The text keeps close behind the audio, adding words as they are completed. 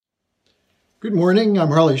Good morning. I'm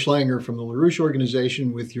Harley Schlanger from the LaRouche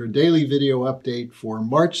Organization with your daily video update for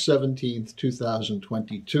March 17th,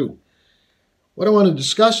 2022. What I want to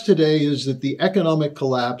discuss today is that the economic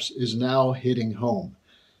collapse is now hitting home.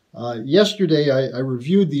 Yesterday, I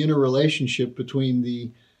reviewed the interrelationship between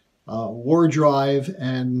the war drive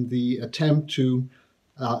and the attempt to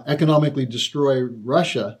economically destroy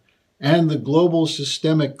Russia and the global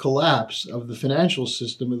systemic collapse of the financial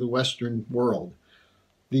system of the Western world.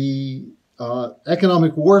 The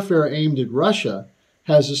economic warfare aimed at Russia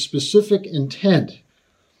has a specific intent.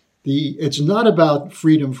 It's not about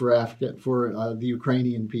freedom for the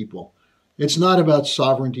Ukrainian people. It's not about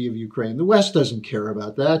sovereignty of Ukraine. The West doesn't care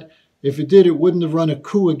about that. If it did, it wouldn't have run a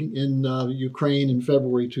coup in Ukraine in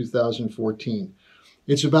February 2014.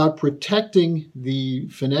 It's about protecting the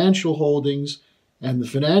financial holdings and the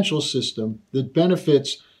financial system that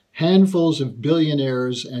benefits handfuls of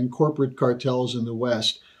billionaires and corporate cartels in the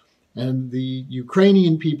West. And the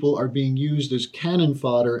Ukrainian people are being used as cannon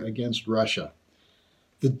fodder against Russia.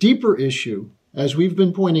 The deeper issue, as we've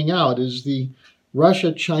been pointing out, is the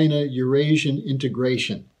Russia-China-Eurasian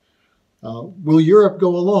integration. Will Europe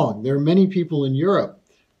go along? There are many people in Europe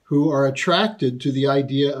who are attracted to the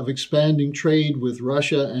idea of expanding trade with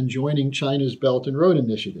Russia and joining China's Belt and Road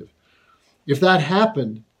Initiative. If that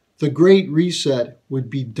happened, the Great Reset would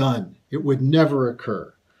be done. It would never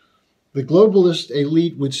occur. The globalist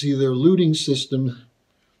elite would see their looting system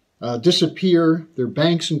disappear, their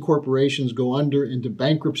banks and corporations go under into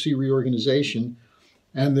bankruptcy reorganization,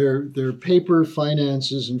 and their paper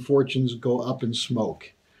finances and fortunes go up in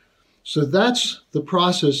smoke. So that's the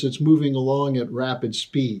process that's moving along at rapid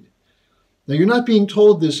speed. Now, you're not being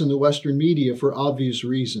told this in the Western media for obvious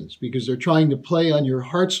reasons, because they're trying to play on your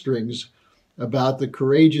heartstrings about the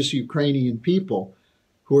courageous Ukrainian people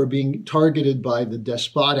who are being targeted by the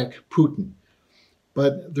despotic Putin.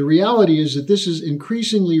 But the reality is that this is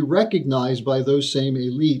increasingly recognized by those same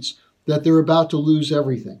elites that they're about to lose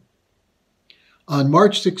everything. On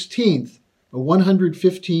March 16th, a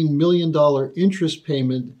 $115 million interest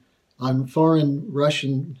payment on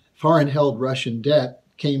foreign-held Russian debt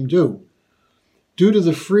came due. Due to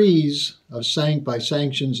the freeze by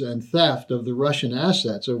sanctions and theft of the Russian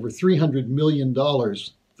assets, over $300 billion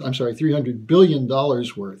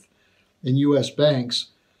worth in U.S. banks,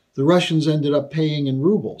 the Russians ended up paying in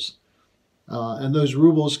rubles. And those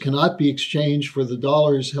rubles cannot be exchanged for the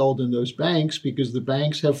dollars held in those banks because the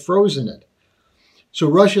banks have frozen it. So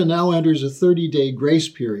Russia now enters a 30-day grace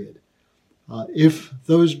period. If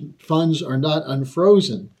those funds are not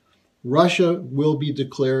unfrozen, Russia will be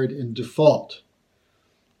declared in default.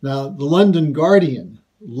 Now, the London Guardian,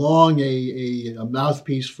 long a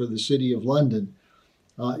mouthpiece for the City of London,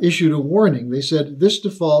 issued a warning. They said this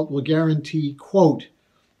default will guarantee, quote,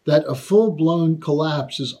 that a full-blown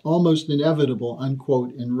collapse is almost inevitable,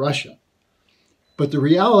 unquote, in Russia. But the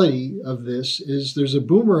reality of this is there's a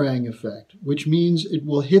boomerang effect, which means it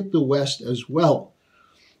will hit the West as well.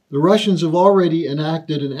 The Russians have already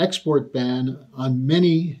enacted an export ban on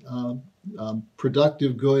many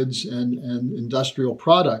productive goods and industrial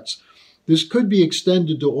products. This could be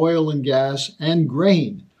extended to oil and gas and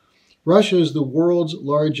grain. Russia is the world's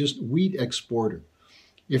largest wheat exporter.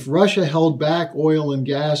 If Russia held back oil and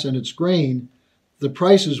gas and its grain, the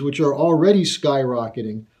prices, which are already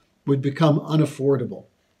skyrocketing, would become unaffordable.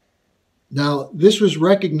 Now, this was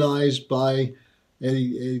recognized by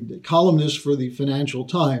a columnist for the Financial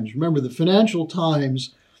Times. Remember, the Financial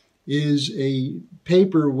Times is a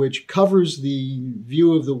paper which covers the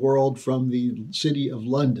view of the world from the City of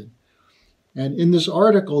London. And in this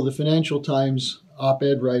article, the Financial Times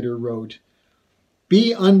op-ed writer wrote,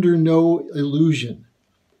 "Be under no illusion.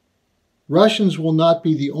 Russians will not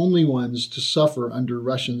be the only ones to suffer under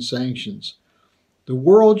Russian sanctions. The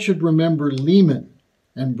world should remember Lehman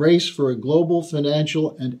and brace for a global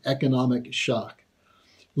financial and economic shock."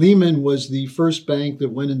 Lehman was the first bank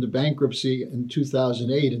that went into bankruptcy in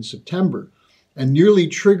 2008 in September and nearly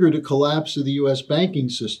triggered a collapse of the U.S. banking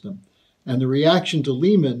system. And the reaction to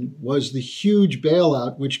Lehman was the huge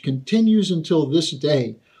bailout, which continues until this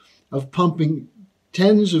day, of pumping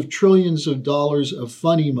tens of trillions of dollars of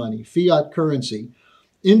funny money, fiat currency,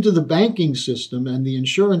 into the banking system and the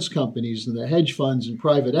insurance companies and the hedge funds and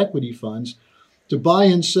private equity funds to buy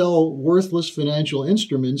and sell worthless financial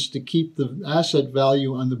instruments to keep the asset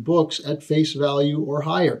value on the books at face value or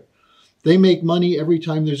higher. They make money every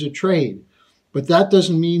time there's a trade. But that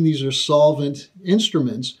doesn't mean these are solvent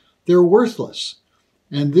instruments. They're worthless.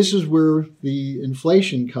 And this is where the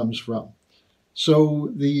inflation comes from.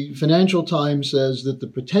 So the Financial Times says that the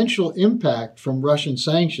potential impact from Russian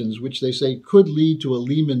sanctions, which they say could lead to a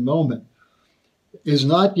Lehman moment, is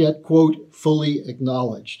not yet, quote, fully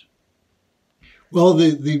acknowledged. Well,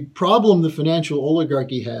 the problem the financial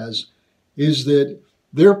oligarchy has is that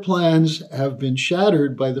their plans have been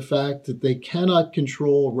shattered by the fact that they cannot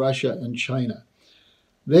control Russia and China.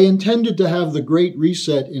 They intended to have the Great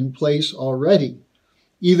Reset in place already,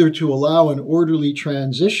 either to allow an orderly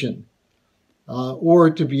transition or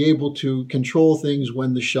to be able to control things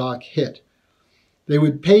when the shock hit. They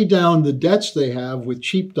would pay down the debts they have with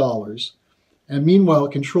cheap dollars and meanwhile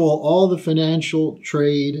control all the financial,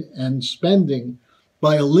 trade, and spending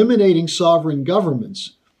by eliminating sovereign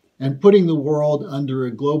governments and putting the world under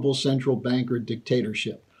a global central banker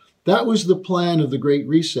dictatorship. That was the plan of the Great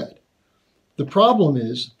Reset. The problem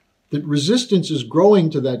is that resistance is growing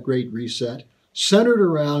to that Great Reset, centered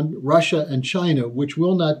around Russia and China, which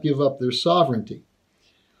will not give up their sovereignty.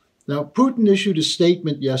 Now, Putin issued a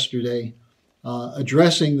statement yesterday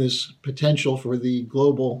addressing this potential for the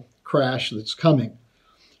global crash that's coming.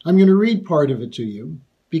 I'm going to read part of it to you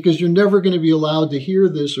because you're never going to be allowed to hear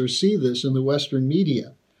this or see this in the Western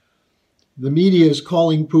media. The media is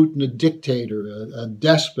calling Putin a dictator, a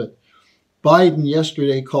despot. Biden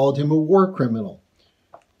yesterday called him a war criminal.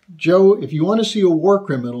 Joe, if you want to see a war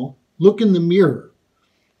criminal, look in the mirror.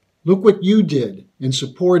 Look what you did in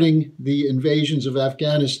supporting the invasions of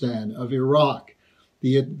Afghanistan, of Iraq,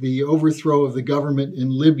 the overthrow of the government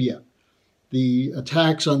in Libya, the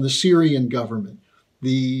attacks on the Syrian government,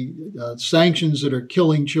 the sanctions that are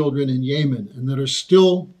killing children in Yemen and that are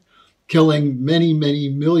still killing many, many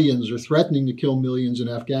millions or threatening to kill millions in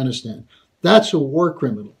Afghanistan. That's a war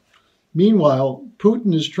criminal. Meanwhile,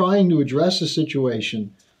 Putin is trying to address a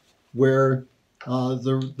situation where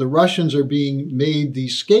the Russians are being made the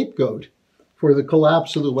scapegoat for the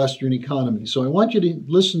collapse of the Western economy. So I want you to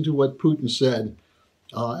listen to what Putin said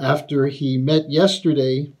after he met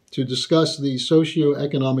yesterday to discuss the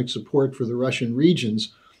socioeconomic support for the Russian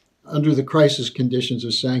regions under the crisis conditions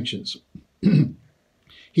of sanctions.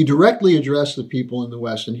 He directly addressed the people in the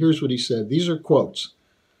West, and here's what he said. These are quotes.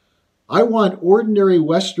 "I want ordinary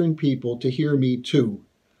Western people to hear me too.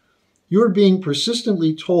 You are being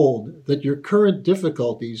persistently told that your current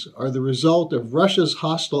difficulties are the result of Russia's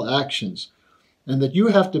hostile actions and that you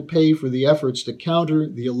have to pay for the efforts to counter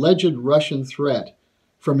the alleged Russian threat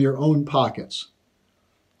from your own pockets.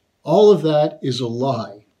 All of that is a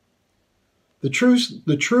lie. The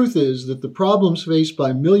truth is that the problems faced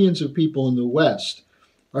by millions of people in the West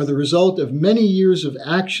are the result of many years of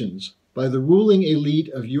actions by the ruling elite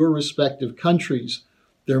of your respective countries,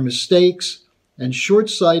 their mistakes, and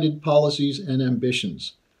short-sighted policies and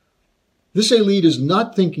ambitions. This elite is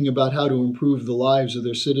not thinking about how to improve the lives of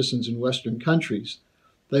their citizens in Western countries.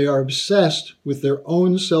 They are obsessed with their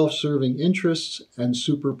own self-serving interests and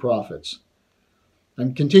super profits."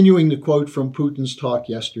 I'm continuing to quote from Putin's talk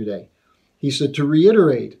yesterday. He said, "To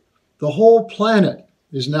reiterate, the whole planet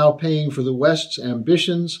is now paying for the West's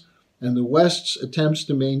ambitions and the West's attempts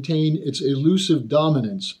to maintain its elusive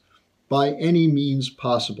dominance by any means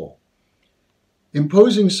possible.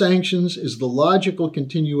 Imposing sanctions is the logical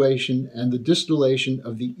continuation and the distillation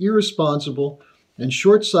of the irresponsible and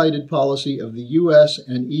short-sighted policy of the US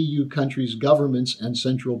and EU countries' governments and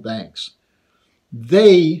central banks.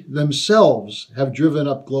 They themselves have driven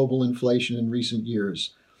up global inflation in recent years,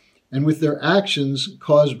 and with their actions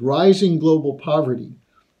caused rising global poverty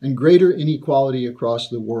and greater inequality across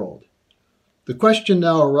the world. The question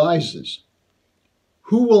now arises,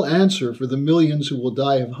 who will answer for the millions who will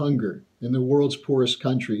die of hunger in the world's poorest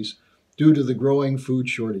countries due to the growing food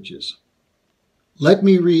shortages? Let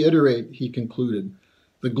me reiterate," he concluded,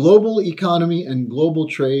 "the global economy and global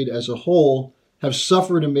trade as a whole have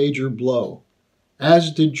suffered a major blow,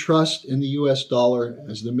 as did trust in the US dollar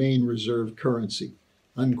as the main reserve currency."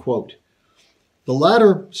 Unquote. The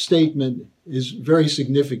latter statement is very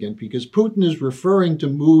significant because Putin is referring to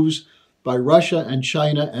moves by Russia and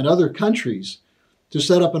China and other countries to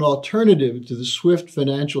set up an alternative to the SWIFT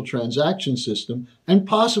financial transaction system and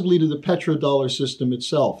possibly to the petrodollar system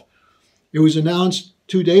itself. It was announced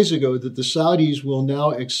 2 days ago that the Saudis will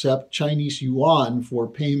now accept Chinese yuan for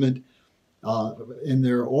payment in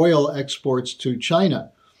their oil exports to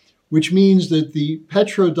China, which means that the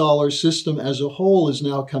petrodollar system as a whole is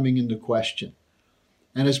now coming into question.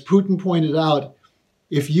 And as Putin pointed out,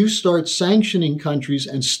 if you start sanctioning countries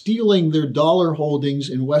and stealing their dollar holdings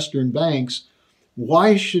in Western banks,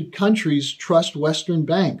 why should countries trust Western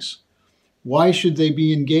banks? Why should they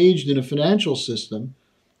be engaged in a financial system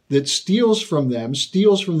that steals from them,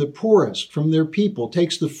 steals from the poorest, from their people,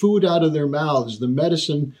 takes the food out of their mouths, the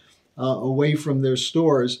medicine away from their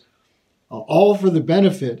stores, all for the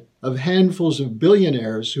benefit of handfuls of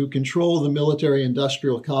billionaires who control the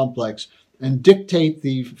military-industrial complex and dictate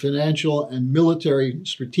the financial and military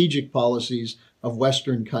strategic policies of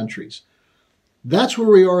Western countries. That's where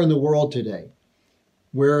we are in the world today,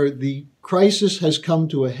 where the crisis has come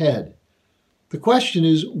to a head. The question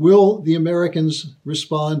is, will the Americans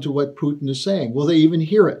respond to what Putin is saying? Will they even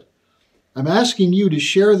hear it? I'm asking you to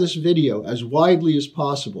share this video as widely as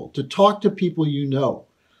possible, to talk to people you know.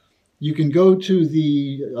 You can go to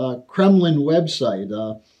the Kremlin website,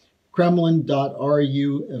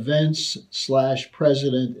 kremlin.ru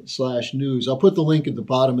events/president/news. I'll put the link at the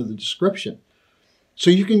bottom of the description. So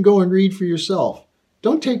you can go and read for yourself.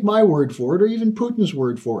 Don't take my word for it or even Putin's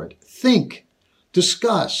word for it. Think,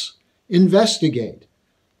 discuss, investigate.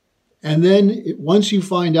 And then once you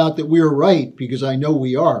find out that we are right, because I know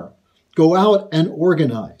we are, go out and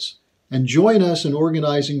organize and join us in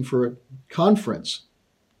organizing for a conference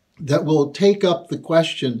that will take up the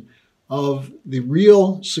question of the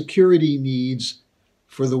real security needs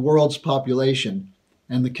for the world's population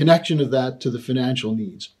and the connection of that to the financial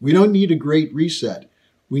needs. We don't need a great reset.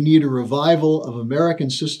 We need a revival of American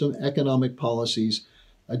system economic policies,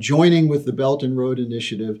 a joining with the Belt and Road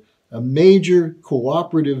Initiative, a major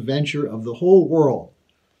cooperative venture of the whole world,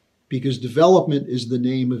 because development is the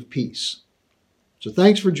name of peace. So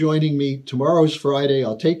thanks for joining me. Tomorrow is Friday.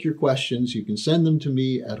 I'll take your questions. You can send them to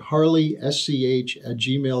me at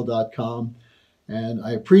harleysch@gmail.com. And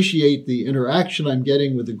I appreciate the interaction I'm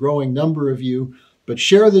getting with a growing number of you. But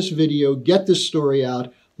share this video, get this story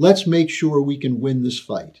out. Let's make sure we can win this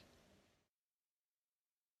fight.